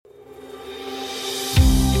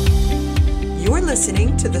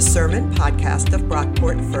listening to the Sermon Podcast of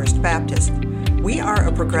Brockport First Baptist. We are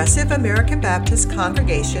a progressive American Baptist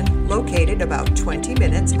congregation located about 20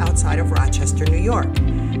 minutes outside of Rochester, New York.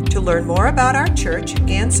 To learn more about our church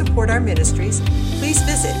and support our ministries, please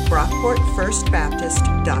visit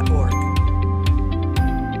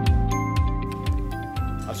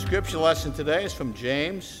brockportfirstbaptist.org. Our scripture lesson today is from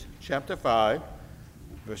James chapter 5,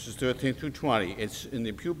 verses 13 through 20. It's in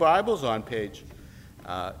the Pew Bibles on page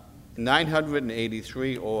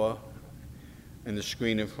 983 or in the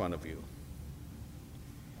screen in front of you.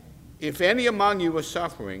 If any among you are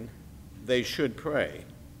suffering, they should pray.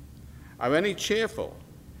 Are any cheerful?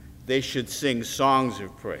 They should sing songs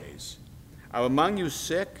of praise. Are among you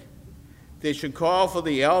sick? They should call for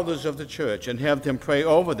the elders of the church and have them pray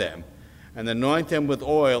over them and anoint them with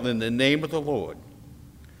oil in the name of the Lord.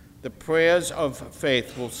 The prayers of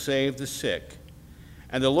faith will save the sick,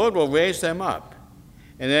 and the Lord will raise them up,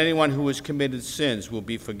 and anyone who has committed sins will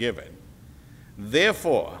be forgiven.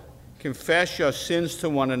 Therefore, confess your sins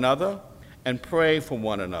to one another and pray for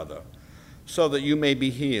one another, so that you may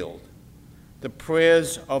be healed. The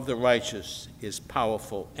prayers of the righteous is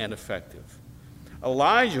powerful and effective.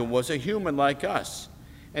 Elijah was a human like us,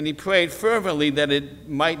 and he prayed fervently that it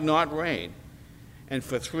might not rain. And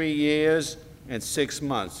for 3 years and 6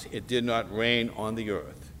 months it did not rain on the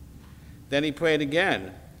earth. Then he prayed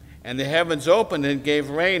again, and the heavens opened and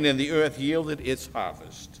gave rain, and the earth yielded its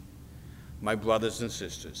harvest. My brothers and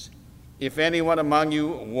sisters, if anyone among you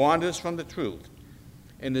wanders from the truth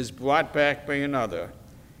and is brought back by another,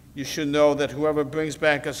 you should know that whoever brings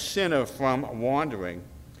back a sinner from wandering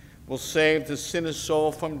will save the sinner's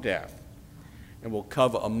soul from death and will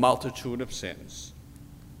cover a multitude of sins.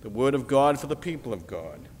 The word of God for the people of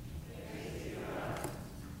God.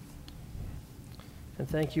 And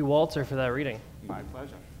thank you, Walter, for that reading. My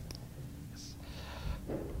pleasure.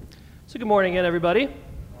 So good morning again, everybody.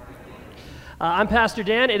 I'm Pastor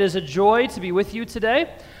Dan. It is a joy to be with you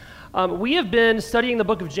today. We have been studying the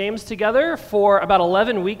book of James together for about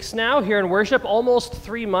 11 weeks now here in worship, almost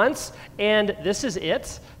 3 months, and this is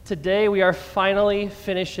it. Today we are finally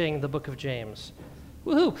finishing the book of James.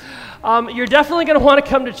 Woohoo! You're definitely going to want to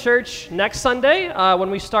come to church next Sunday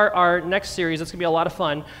when we start our next series. It's going to be a lot of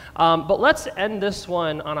fun. But let's end this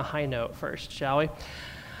one on a high note first, shall we?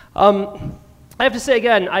 I have to say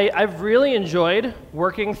again, I've really enjoyed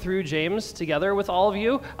working through James together with all of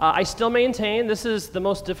you. I still maintain this is the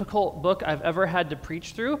most difficult book I've ever had to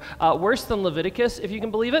preach through, worse than Leviticus, if you can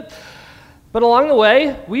believe it. But along the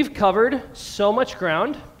way, we've covered so much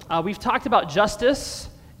ground. We've talked about justice,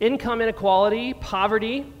 income inequality,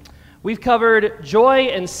 poverty. We've covered joy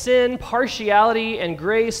and sin, partiality and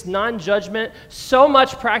grace, non-judgment, so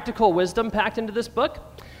much practical wisdom packed into this book.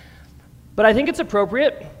 But I think it's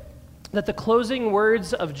appropriate that the closing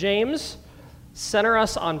words of James center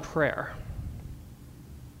us on prayer.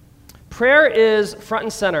 Prayer is front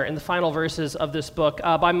and center in the final verses of this book.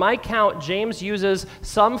 By my count, James uses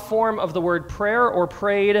some form of the word prayer or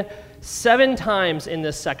prayed 7 times in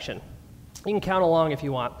this section. You can count along if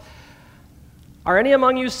you want. Are any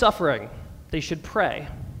among you suffering? They should pray.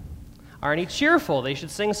 Are any cheerful? They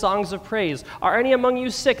should sing songs of praise. Are any among you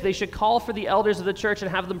sick? They should call for the elders of the church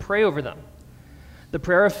and have them pray over them. The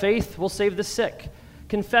prayer of faith will save the sick.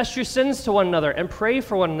 Confess your sins to one another and pray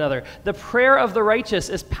for one another. The prayer of the righteous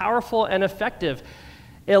is powerful and effective.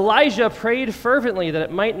 Elijah prayed fervently that it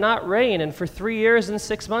might not rain, and for 3 years and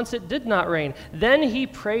 6 months it did not rain. Then he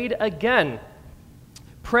prayed again.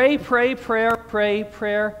 Pray, prayer, prayed.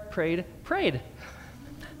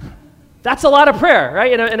 That's a lot of prayer,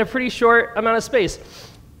 right, in a pretty short amount of space.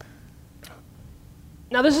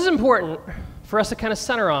 Now, this is important for us to kind of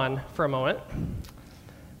center on for a moment,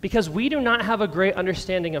 because we do not have a great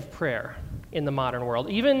understanding of prayer in the modern world,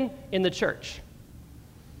 even in the church.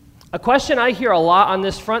 A question I hear a lot on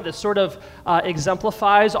this front that sort of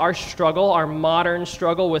exemplifies our struggle, our modern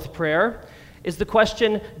struggle with prayer, is the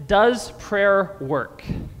question, does prayer work?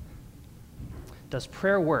 Does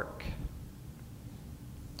prayer work?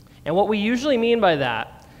 And what we usually mean by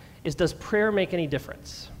that is, does prayer make any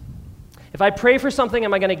difference? If I pray for something,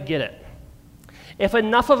 am I going to get it? If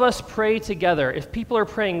enough of us pray together, if people are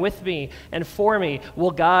praying with me and for me,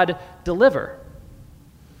 will God deliver?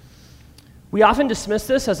 We often dismiss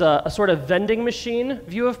this as a sort of vending machine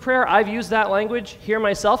view of prayer. I've used that language here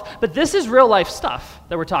myself, but this is real life stuff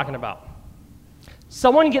that we're talking about.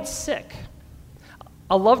 Someone gets sick.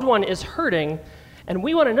 A loved one is hurting, and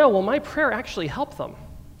we want to know, will my prayer actually help them?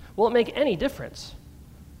 Will it make any difference?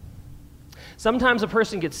 Sometimes a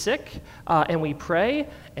person gets sick, and we pray,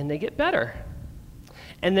 and they get better.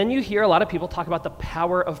 And then you hear a lot of people talk about the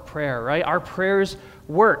power of prayer, right? Our prayers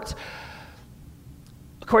worked.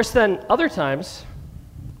 Of course, then other times,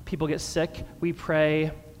 people get sick, we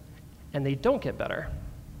pray, and they don't get better.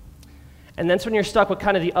 And that's when you're stuck with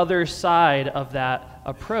kind of the other side of that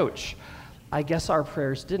approach. I guess our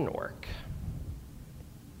prayers didn't work.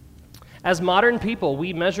 As modern people,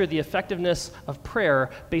 we measure the effectiveness of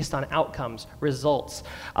prayer based on outcomes, results.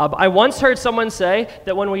 I once heard someone say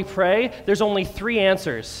that when we pray, there's only 3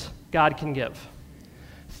 answers God can give.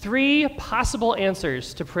 3 possible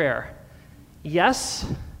answers to prayer: yes,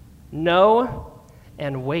 no,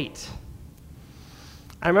 and wait.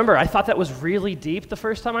 I remember I thought that was really deep the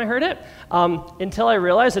first time I heard it, until I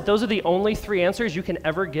realized that those are the only 3 answers you can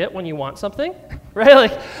ever get when you want something,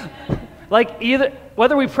 right? Like either,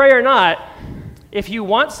 whether we pray or not, if you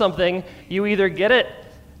want something, you either get it,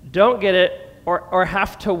 don't get it, or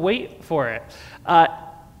have to wait for it.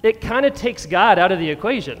 It kind of takes God out of the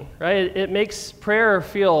equation, right? It makes prayer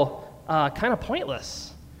feel kind of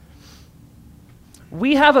pointless.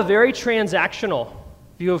 We have a very transactional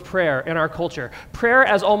view of prayer in our culture. Prayer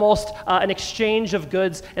as almost an exchange of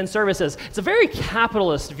goods and services. It's a very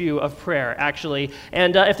capitalist view of prayer, actually.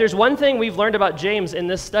 And if there's one thing we've learned about James in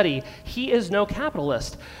this study, he is no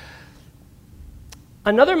capitalist.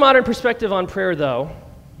 Another modern perspective on prayer, though,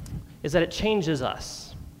 is that it changes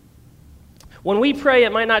us. When we pray,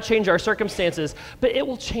 it might not change our circumstances, but it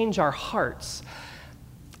will change our hearts.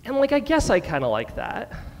 And I guess I kind of like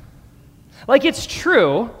that. It's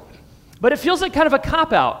true, but it feels like kind of a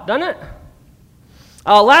cop-out, doesn't it?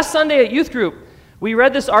 Last Sunday at youth group, we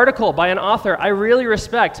read this article by an author I really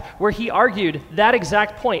respect where he argued that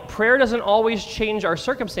exact point. Prayer doesn't always change our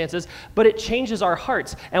circumstances, but it changes our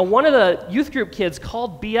hearts. And one of the youth group kids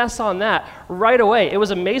called BS on that right away. It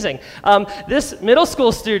was amazing. This middle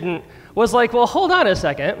school student was like, well, hold on a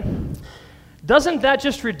second. Doesn't that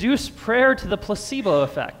just reduce prayer to the placebo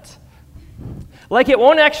effect? It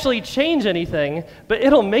won't actually change anything, but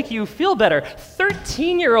it'll make you feel better.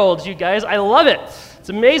 13-year-olds, you guys, I love it. It's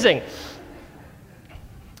amazing.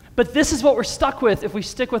 But this is what we're stuck with if we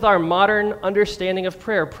stick with our modern understanding of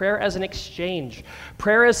prayer. Prayer as an exchange.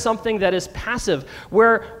 Prayer as something that is passive,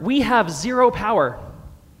 where we have 0 power.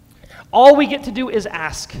 All we get to do is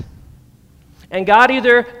ask. And God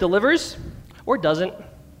either delivers or doesn't.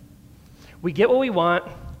 We get what we want,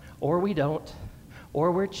 or we don't,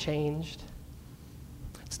 or we're changed.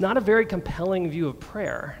 It's not a very compelling view of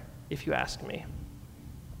prayer, if you ask me.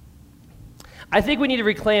 I think we need to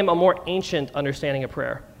reclaim a more ancient understanding of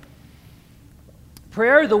prayer.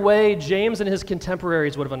 Prayer the way James and his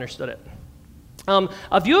contemporaries would have understood it.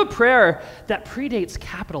 A view of prayer that predates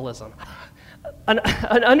capitalism. An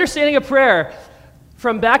understanding of prayer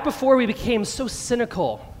from back before we became so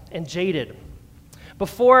cynical and jaded.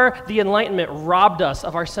 Before the Enlightenment robbed us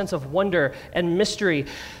of our sense of wonder and mystery,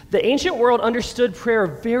 the ancient world understood prayer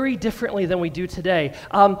very differently than we do today.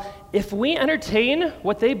 If we entertain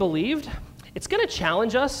what they believed, it's going to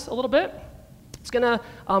challenge us a little bit. It's going to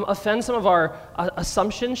offend some of our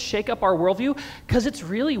assumptions, shake up our worldview, because it's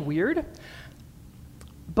really weird.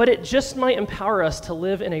 But it just might empower us to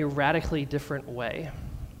live in a radically different way.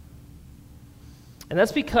 And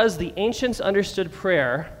that's because the ancients understood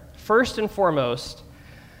prayer, first and foremost,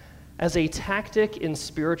 as a tactic in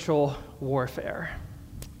spiritual warfare.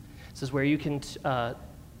 This is where you can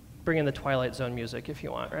bring in the Twilight Zone music if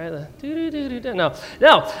you want, right?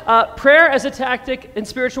 No. Prayer as a tactic in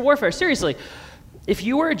spiritual warfare. Seriously, if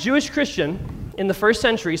you were a Jewish Christian in the first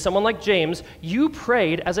century, someone like James, you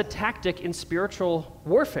prayed as a tactic in spiritual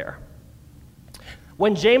warfare.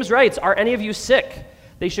 When James writes, "Are any of you sick?"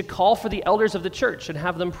 they should call for the elders of the church and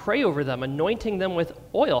have them pray over them, anointing them with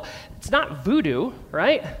oil. It's not voodoo,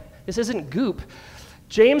 right? This isn't Goop.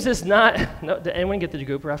 James is not, no, did anyone get the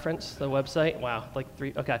Goop reference, the website? Wow,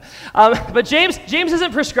 3, okay. But James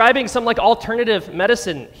isn't prescribing some alternative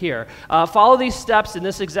medicine here. Follow these steps in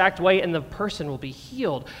this exact way and the person will be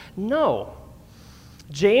healed. No.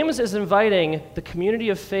 James is inviting the community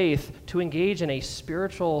of faith to engage in a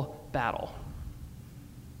spiritual battle.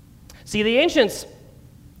 See, the ancients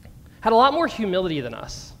had a lot more humility than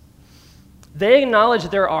us. They acknowledge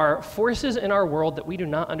there are forces in our world that we do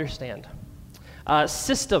not understand.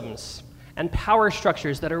 Systems and power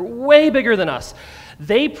structures that are way bigger than us.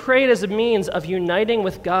 They prayed as a means of uniting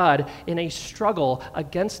with God in a struggle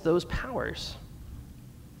against those powers.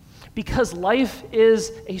 Because life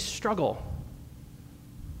is a struggle.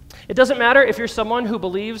 It doesn't matter if you're someone who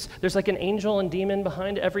believes there's an angel and demon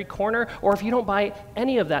behind every corner, or if you don't buy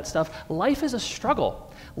any of that stuff. Life is a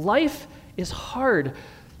struggle. Life is hard.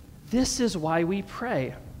 This is why we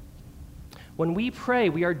pray. When we pray,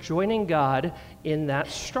 we are joining God in that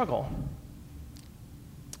struggle.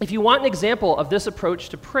 If you want an example of this approach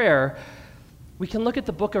to prayer, we can look at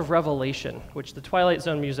the book of Revelation, which the Twilight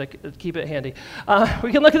Zone music, keep it handy.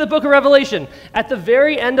 We can look at the book of Revelation. At the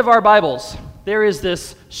very end of our Bibles, there is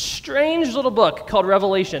this strange little book called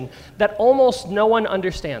Revelation that almost no one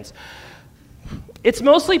understands. It's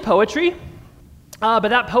mostly poetry, but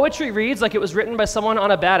that poetry reads like it was written by someone on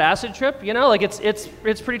a bad acid trip, like it's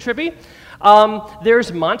pretty trippy.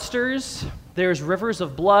 There's monsters. There's rivers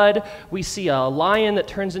of blood. We see a lion that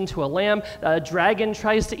turns into a lamb. A dragon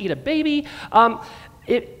tries to eat a baby.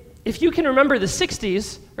 If you can remember the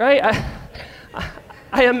 60s, right,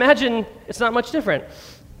 I imagine it's not much different.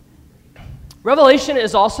 Revelation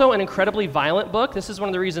is also an incredibly violent book. This is one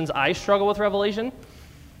of the reasons I struggle with Revelation.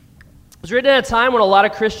 It was written at a time when a lot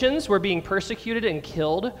of Christians were being persecuted and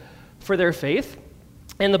killed for their faith.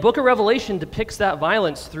 And the book of Revelation depicts that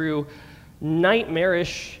violence through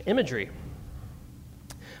nightmarish imagery.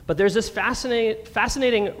 But there's this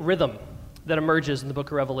fascinating rhythm that emerges in the book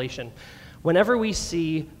of Revelation whenever we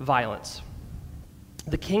see violence.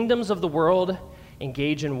 The kingdoms of the world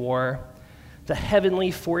engage in war. The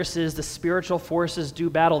heavenly forces, the spiritual forces do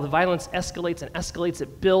battle. The violence escalates and escalates.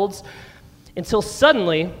 It builds until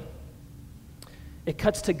suddenly it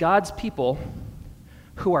cuts to God's people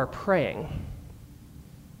who are praying.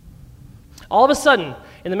 All of a sudden,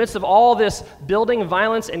 in the midst of all this building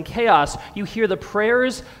violence and chaos, you hear the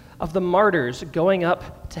prayers of the martyrs going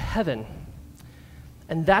up to heaven.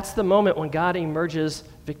 And that's the moment when God emerges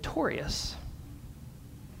victorious.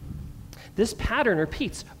 This pattern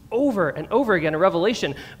repeats over and over again in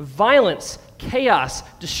Revelation. Violence, chaos,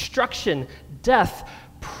 destruction, death,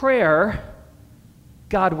 prayer,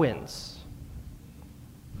 God wins.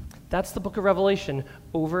 That's the book of Revelation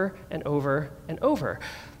over and over and over.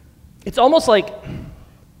 It's almost like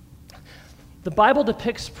the Bible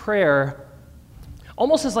depicts prayer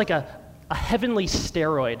almost as like a heavenly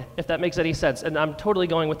steroid, if that makes any sense. And I'm totally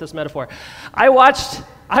going with this metaphor. I watched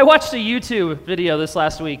a YouTube video this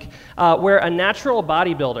last week where a natural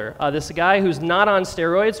bodybuilder, this guy who's not on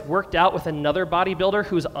steroids, worked out with another bodybuilder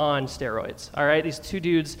who's on steroids. All right, these two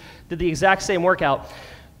dudes did the exact same workout.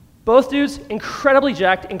 Both dudes incredibly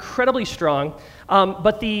jacked, incredibly strong,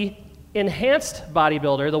 but the enhanced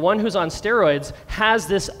bodybuilder, the one who's on steroids, has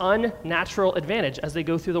this unnatural advantage as they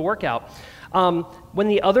go through the workout. When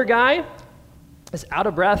the other guy is out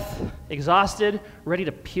of breath, exhausted, ready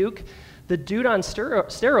to puke, the dude on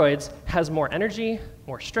steroids has more energy,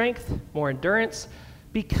 more strength, more endurance,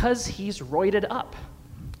 because he's roided up.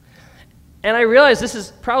 And I realize this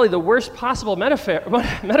is probably the worst possible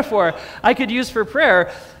metaphor I could use for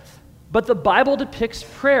prayer, but the Bible depicts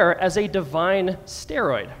prayer as a divine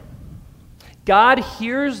steroid. God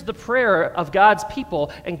hears the prayer of God's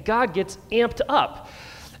people, and God gets amped up.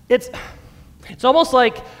 It's almost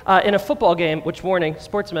like in a football game, which, warning,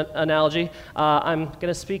 sports analogy, I'm going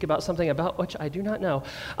to speak about something about which I do not know.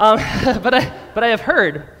 But I have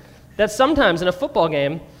heard that sometimes in a football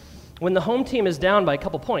game, when the home team is down by a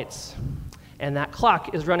couple points and that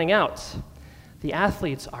clock is running out, the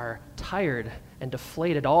athletes are tired and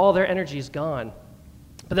deflated. All their energy is gone.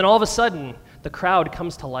 But then all of a sudden, the crowd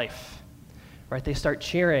comes to life. Right? They start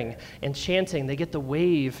cheering and chanting. They get the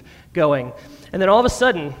wave going. And then all of a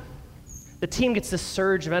sudden, the team gets this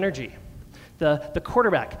surge of energy. The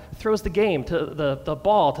quarterback throws the game to the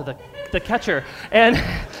ball to the catcher, and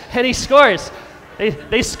he scores.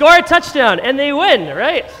 They score a touchdown, and they win,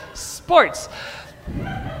 right? Sports.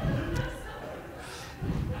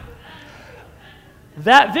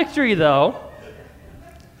 That victory, though,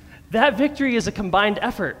 is a combined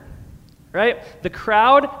effort. Right? The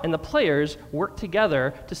crowd and the players work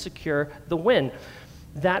together to secure the win.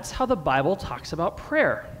 That's how the Bible talks about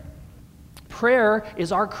prayer. Prayer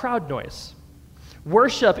is our crowd noise.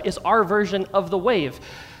 Worship is our version of the wave.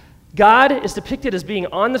 God is depicted as being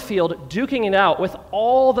on the field, duking it out with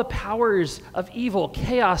all the powers of evil,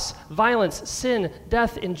 chaos, violence, sin,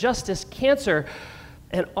 death, injustice, cancer,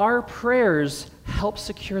 and our prayers help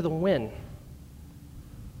secure the win.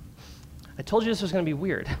 I told you this was going to be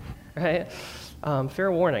weird. Right?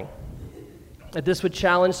 Fair warning that this would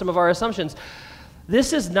challenge some of our assumptions.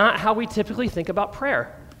 This is not how we typically think about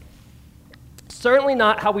prayer. Certainly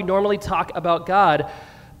not how we normally talk about God,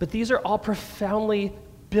 but these are all profoundly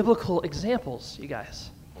biblical examples, you guys.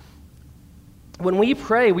 When we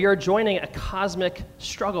pray, we are joining a cosmic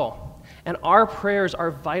struggle, and our prayers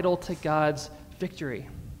are vital to God's victory.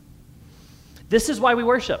 This is why we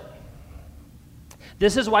worship.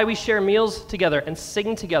 This is why we share meals together and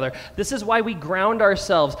sing together. This is why we ground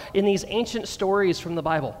ourselves in these ancient stories from the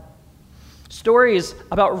Bible. Stories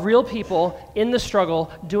about real people in the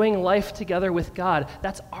struggle doing life together with God.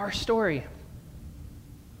 That's our story.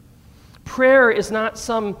 Prayer is not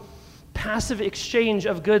some passive exchange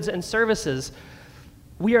of goods and services.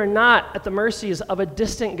 We are not at the mercies of a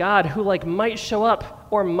distant God who might show up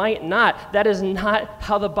or might not. That is not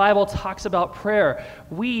how the Bible talks about prayer.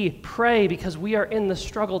 We pray because we are in the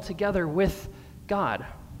struggle together with God.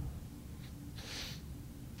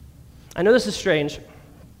 I know this is strange,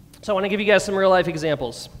 so I want to give you guys some real-life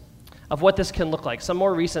examples of what this can look like, some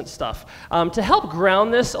more recent stuff, to help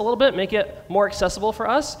ground this a little bit, make it more accessible for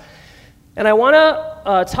us. And I want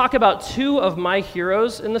to talk about two of my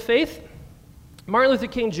heroes in the faith, Martin Luther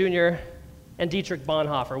King Jr. and Dietrich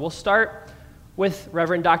Bonhoeffer. We'll start with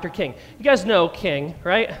Reverend Dr. King. You guys know King,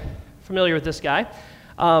 right? Familiar with this guy.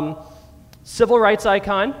 Civil rights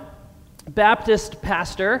icon, Baptist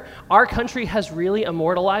pastor. Our country has really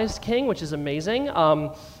immortalized King, which is amazing.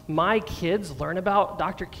 My kids learn about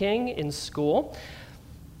Dr. King in school.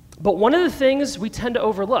 But one of the things we tend to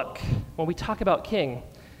overlook when we talk about King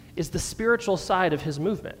is the spiritual side of his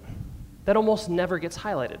movement. That almost never gets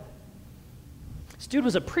highlighted. This dude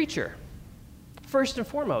was a preacher, first and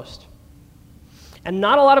foremost. And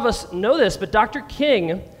not a lot of us know this, but Dr.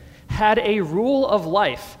 King had a rule of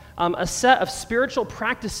life, a set of spiritual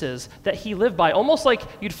practices that he lived by, almost like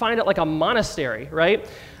you'd find it like a monastery, right?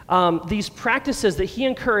 These practices that he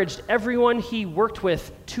encouraged everyone he worked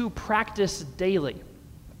with to practice daily.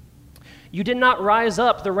 You did not rise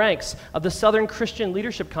up the ranks of the Southern Christian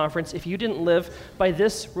Leadership Conference if you didn't live by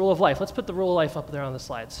this rule of life. Let's put the rule of life up there on the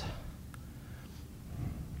slides.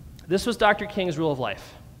 This was Dr. King's rule of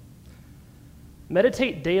life.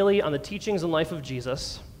 Meditate daily on the teachings and life of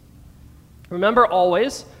Jesus. Remember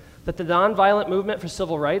always that the nonviolent movement for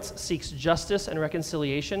civil rights seeks justice and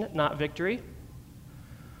reconciliation, not victory.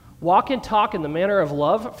 Walk and talk in the manner of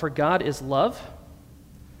love, for God is love.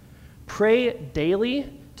 Pray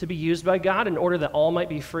daily to be used by God in order that all might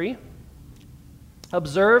be free.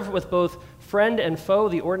 Observe with both friend and foe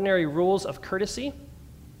the ordinary rules of courtesy.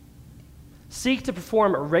 Seek to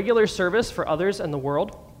perform regular service for others and the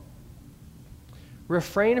world.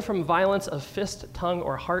 Refrain from violence of fist, tongue,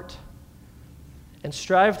 or heart. And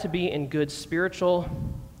strive to be in good spiritual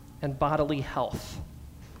and bodily health.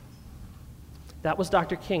 That was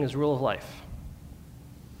Dr. King's rule of life.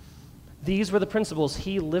 These were the principles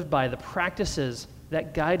he lived by, the practices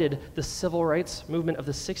that guided the civil rights movement of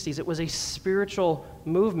the 60s. It was a spiritual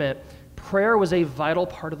movement. Prayer was a vital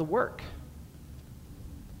part of the work.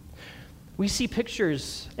 We see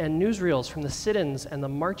pictures and newsreels from the sit-ins and the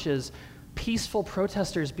marches, peaceful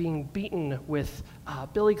protesters being beaten with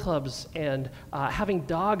billy clubs and having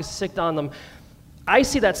dogs sicked on them. I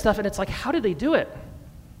see that stuff and it's like, how did they do it?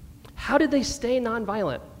 How did they stay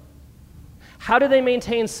nonviolent? How did they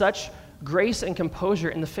maintain such grace and composure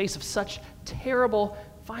in the face of such terrible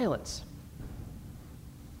violence?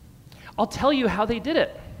 I'll tell you how they did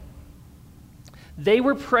it. They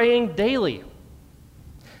were praying daily.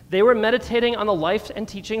 They were meditating on the life and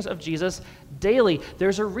teachings of Jesus daily.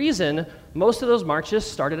 There's a reason most of those marches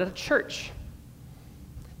started at a church.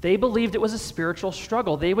 They believed it was a spiritual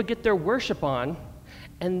struggle. They would get their worship on,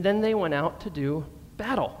 and then they went out to do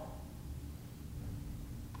battle.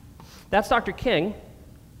 That's Dr. King.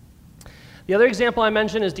 The other example I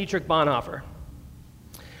mentioned is Dietrich Bonhoeffer.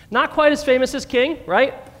 Not quite as famous as King,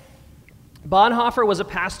 right? Bonhoeffer was a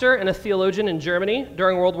pastor and a theologian in Germany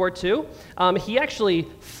during World War II. He actually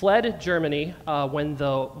fled Germany when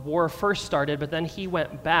the war first started, but then he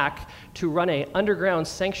went back to run an underground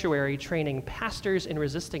sanctuary training pastors in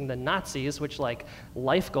resisting the Nazis, which,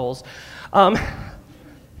 life goals.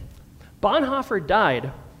 Bonhoeffer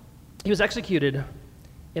died. He was executed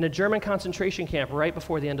in a German concentration camp right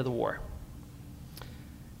before the end of the war.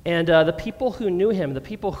 And the people who knew him, the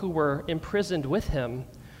people who were imprisoned with him,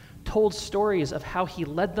 told stories of how he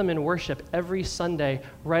led them in worship every Sunday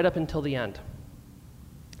right up until the end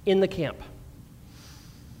in the camp.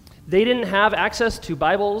 They didn't have access to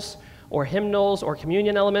Bibles or hymnals or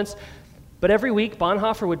communion elements, but every week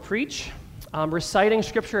Bonhoeffer would preach, reciting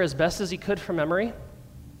scripture as best as he could from memory.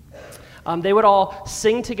 They would all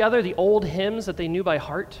sing together the old hymns that they knew by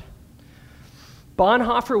heart.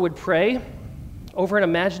 Bonhoeffer would pray over an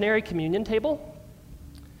imaginary communion table,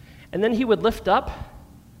 and then he would lift up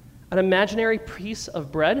an imaginary piece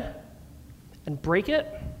of bread and break it,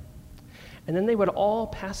 and then they would all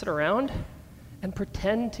pass it around and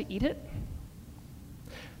pretend to eat it.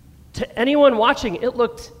 To anyone watching, it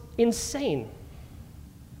looked insane,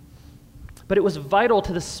 but it was vital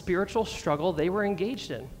to the spiritual struggle they were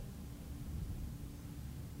engaged in.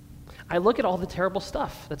 I look at all the terrible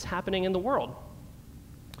stuff that's happening in the world.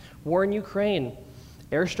 War in Ukraine,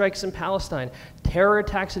 airstrikes in Palestine, terror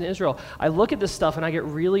attacks in Israel. I look at this stuff and I get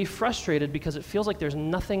really frustrated because it feels like there's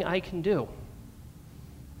nothing I can do.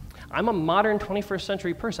 I'm a modern 21st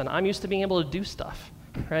century person. I'm used to being able to do stuff,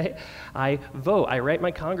 right? I vote, I write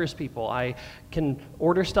my congresspeople, I can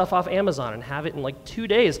order stuff off Amazon and have it in like 2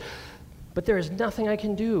 days. But there is nothing I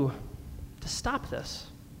can do to stop this.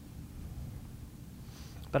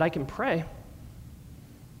 But I can pray.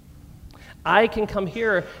 I can come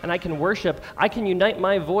here and I can worship. I can unite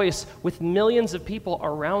my voice with millions of people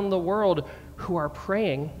around the world who are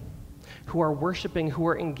praying, who are worshiping, who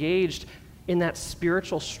are engaged in that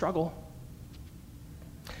spiritual struggle.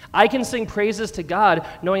 I can sing praises to God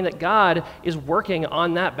knowing that God is working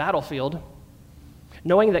on that battlefield,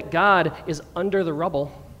 knowing that God is under the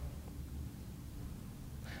rubble.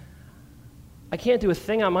 I can't do a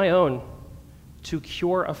thing on my own to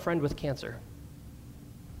cure a friend with cancer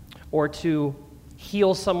or to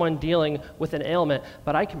heal someone dealing with an ailment,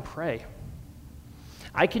 but I can pray.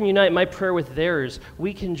 I can unite my prayer with theirs.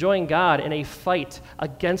 We can join God in a fight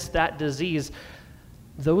against that disease.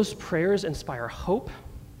 Those prayers inspire hope.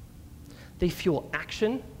 They fuel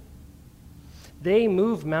action. They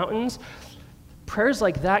move mountains. Prayers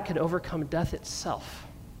like that can overcome death itself.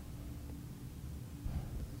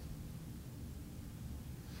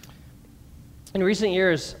 In recent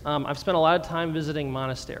years, I've spent a lot of time visiting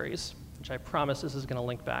monasteries, which I promise this is going to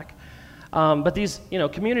link back. But these,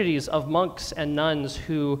 communities of monks and nuns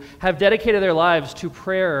who have dedicated their lives to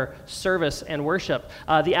prayer, service, and worship.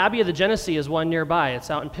 The Abbey of the Genesee is one nearby. It's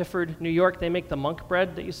out in Pifford, New York. They make the monk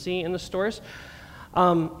bread that you see in the stores.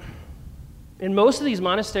 In most of these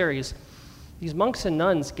monasteries, these monks and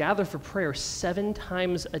nuns gather for prayer 7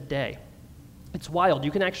 times a day. It's wild.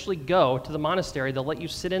 You can actually go to the monastery. They'll let you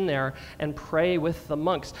sit in there and pray with the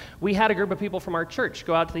monks. We had a group of people from our church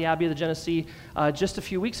go out to the Abbey of the Genesee just a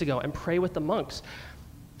few weeks ago and pray with the monks.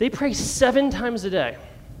 They pray 7 times a day.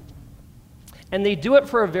 And they do it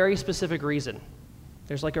for a very specific reason.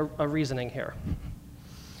 There's like a reasoning here.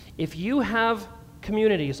 If you have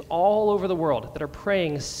communities all over the world that are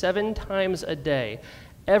praying 7 times a day,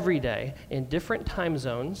 every day, in different time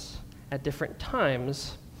zones, at different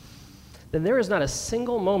times, then there is not a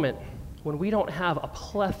single moment when we don't have a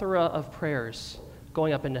plethora of prayers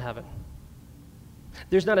going up into heaven.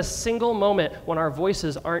 There's not a single moment when our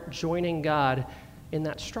voices aren't joining God in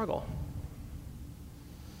that struggle.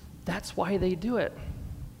 That's why they do it.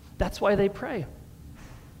 That's why they pray.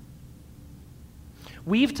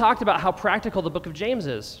 We've talked about how practical the book of James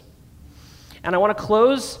is. And I want to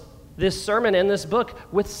close this sermon and this book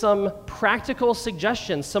with some practical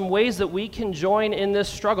suggestions, some ways that we can join in this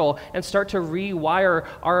struggle and start to rewire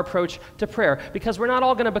our approach to prayer. Because we're not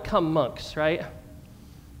all going to become monks, right?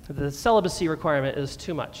 The celibacy requirement is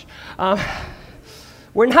too much.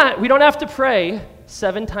 We don't have to pray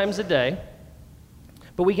 7 times a day,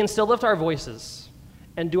 but we can still lift our voices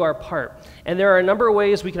and do our part. And there are a number of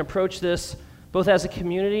ways we can approach this both as a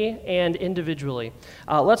community and individually.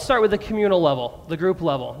 Let's start with the communal level, the group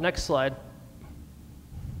level. Next slide.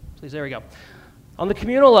 Please, there we go. On the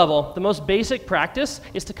communal level, the most basic practice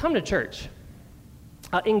is to come to church.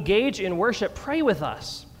 Engage in worship, pray with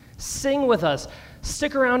us, sing with us,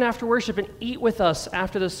 stick around after worship and eat with us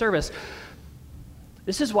after the service.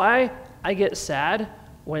 This is why I get sad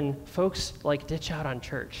when folks ditch out on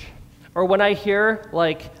church. Or when I hear,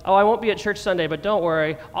 oh, I won't be at church Sunday, but don't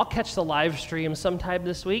worry, I'll catch the live stream sometime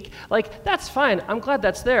this week. That's fine. I'm glad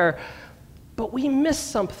that's there. But we miss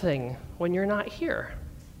something when you're not here.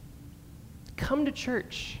 Come to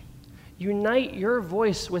church. Unite your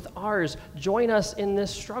voice with ours. Join us in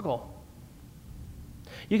this struggle.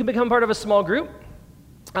 You can become part of a small group,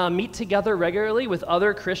 meet together regularly with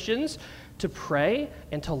other Christians to pray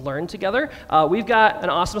and to learn together. We've got an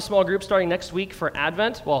awesome small group starting next week for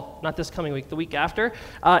Advent. Well, not this coming week, the week after.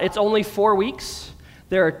 It's only 4 weeks.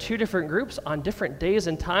 There are 2 different groups on different days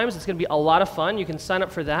and times. It's going to be a lot of fun. You can sign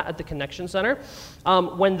up for that at the Connection Center.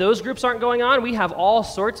 When those groups aren't going on, we have all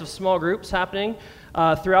sorts of small groups happening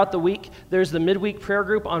throughout the week. There's the midweek prayer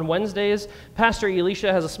group on Wednesdays. Pastor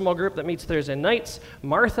Elisha has a small group that meets Thursday nights.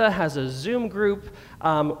 Martha has a Zoom group.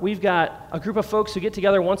 We've got a group of folks who get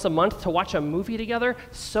together once a month to watch a movie together.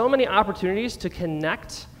 So many opportunities to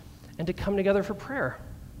connect and to come together for prayer.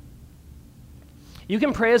 You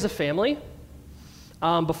can pray as a family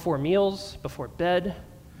before meals, before bed,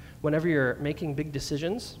 whenever you're making big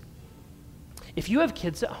decisions. If you have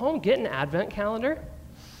kids at home, get an Advent calendar.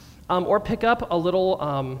 Or pick up a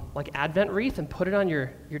little Advent wreath and put it on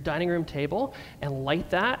your dining room table and light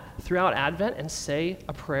that throughout Advent and say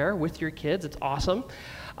a prayer with your kids. It's awesome.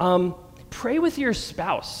 Pray with your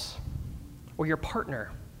spouse or your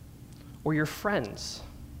partner or your friends.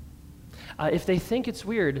 If they think it's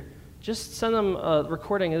weird, just send them a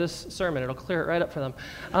recording of this sermon. It'll clear it right up for them.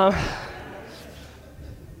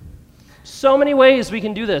 So many ways we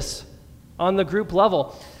can do this on the group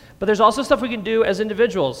level, but there's also stuff we can do as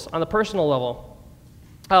individuals on the personal level.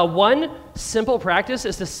 One simple practice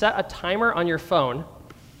is to set a timer on your phone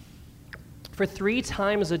for 3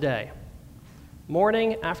 times a day,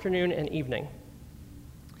 morning, afternoon, and evening.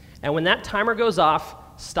 And when that timer goes off,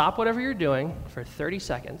 stop whatever you're doing for 30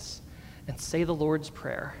 seconds and say the Lord's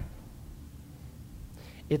Prayer.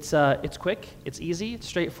 It's quick, it's easy, it's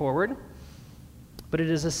straightforward, but it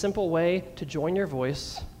is a simple way to join your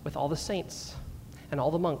voice with all the saints and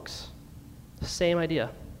all the monks. Same idea.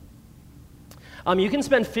 You can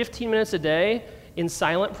spend 15 minutes a day in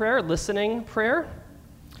silent prayer, listening prayer,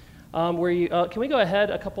 where you, can we go ahead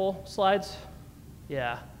a couple slides?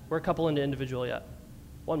 Yeah, we're a couple into individual yet.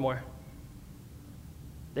 One more.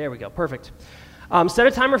 There we go, perfect. Set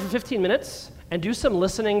a timer for 15 minutes and do some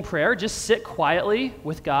listening prayer. Just sit quietly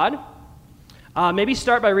with God. Maybe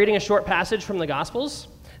start by reading a short passage from the Gospels.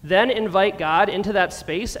 Then invite God into that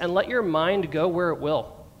space and let your mind go where it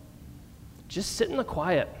will. Just sit in the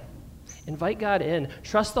quiet. Invite God in.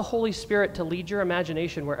 Trust the Holy Spirit to lead your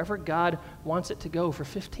imagination wherever God wants it to go for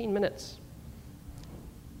 15 minutes.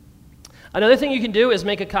 Another thing you can do is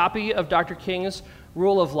make a copy of Dr. King's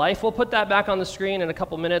Rule of Life. We'll put that back on the screen in a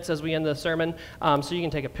couple minutes as we end the sermon, so you can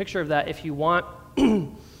take a picture of that if you want.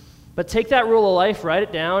 But take that Rule of Life, write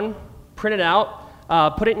it down, print it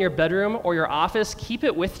out, put it in your bedroom or your office, keep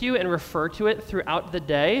it with you and refer to it throughout the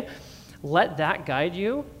day. Let that guide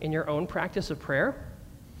you in your own practice of prayer.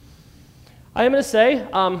 I am going to say,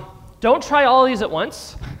 don't try all these at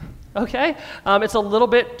once. Okay? It's a little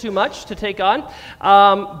bit too much to take on,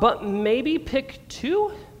 but maybe pick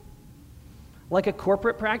 2, like a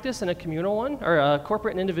corporate practice and a communal one, or a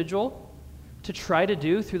corporate and individual, to try to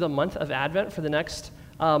do through the month of Advent for the next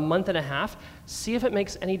month and a half. See if it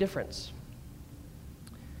makes any difference.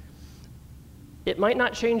 It might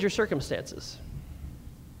not change your circumstances.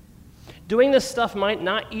 Doing this stuff might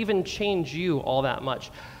not even change you all that much.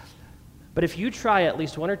 But if you try at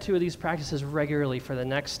least 1 or 2 of these practices regularly for the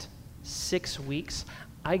next 6 weeks,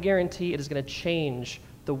 I guarantee it is going to change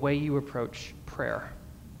the way you approach prayer.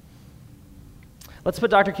 Let's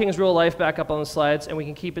put Dr. King's Rule of Life back up on the slides, and we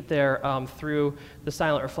can keep it there through the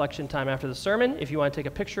silent reflection time after the sermon. If you want to take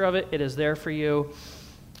a picture of it, it is there for you.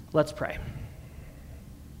 Let's pray.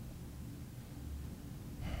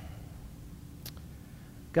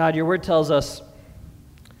 God, your word tells us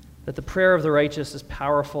that the prayer of the righteous is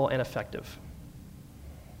powerful and effective.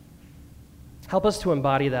 Help us to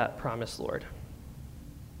embody that promise, Lord.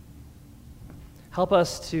 Help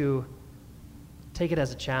us to take it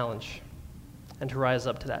as a challenge and to rise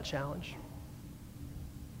up to that challenge.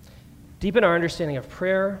 Deepen our understanding of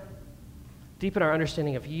prayer. Deepen our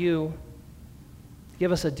understanding of you.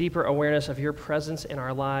 Give us a deeper awareness of your presence in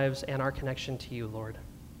our lives and our connection to you, Lord.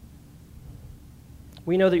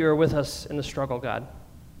 We know that you are with us in the struggle, God.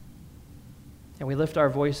 And we lift our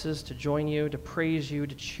voices to join you, to praise you,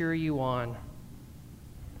 to cheer you on.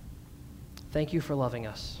 Thank you for loving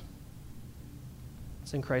us.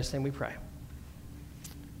 It's in Christ's name we pray.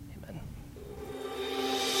 Amen.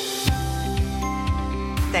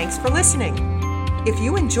 Thanks for listening. If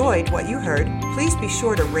you enjoyed what you heard, please be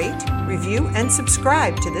sure to rate, review, and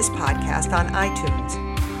subscribe to this podcast on iTunes.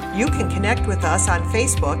 You can connect with us on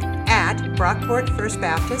Facebook at Brockport First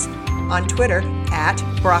Baptist, on Twitter at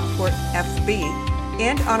BrockportFB,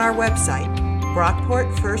 and on our website,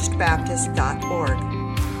 brockportfirstbaptist.org.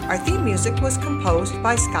 Our theme music was composed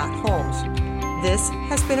by Scott Holmes. This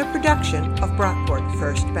has been a production of Brockport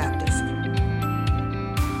First Baptist.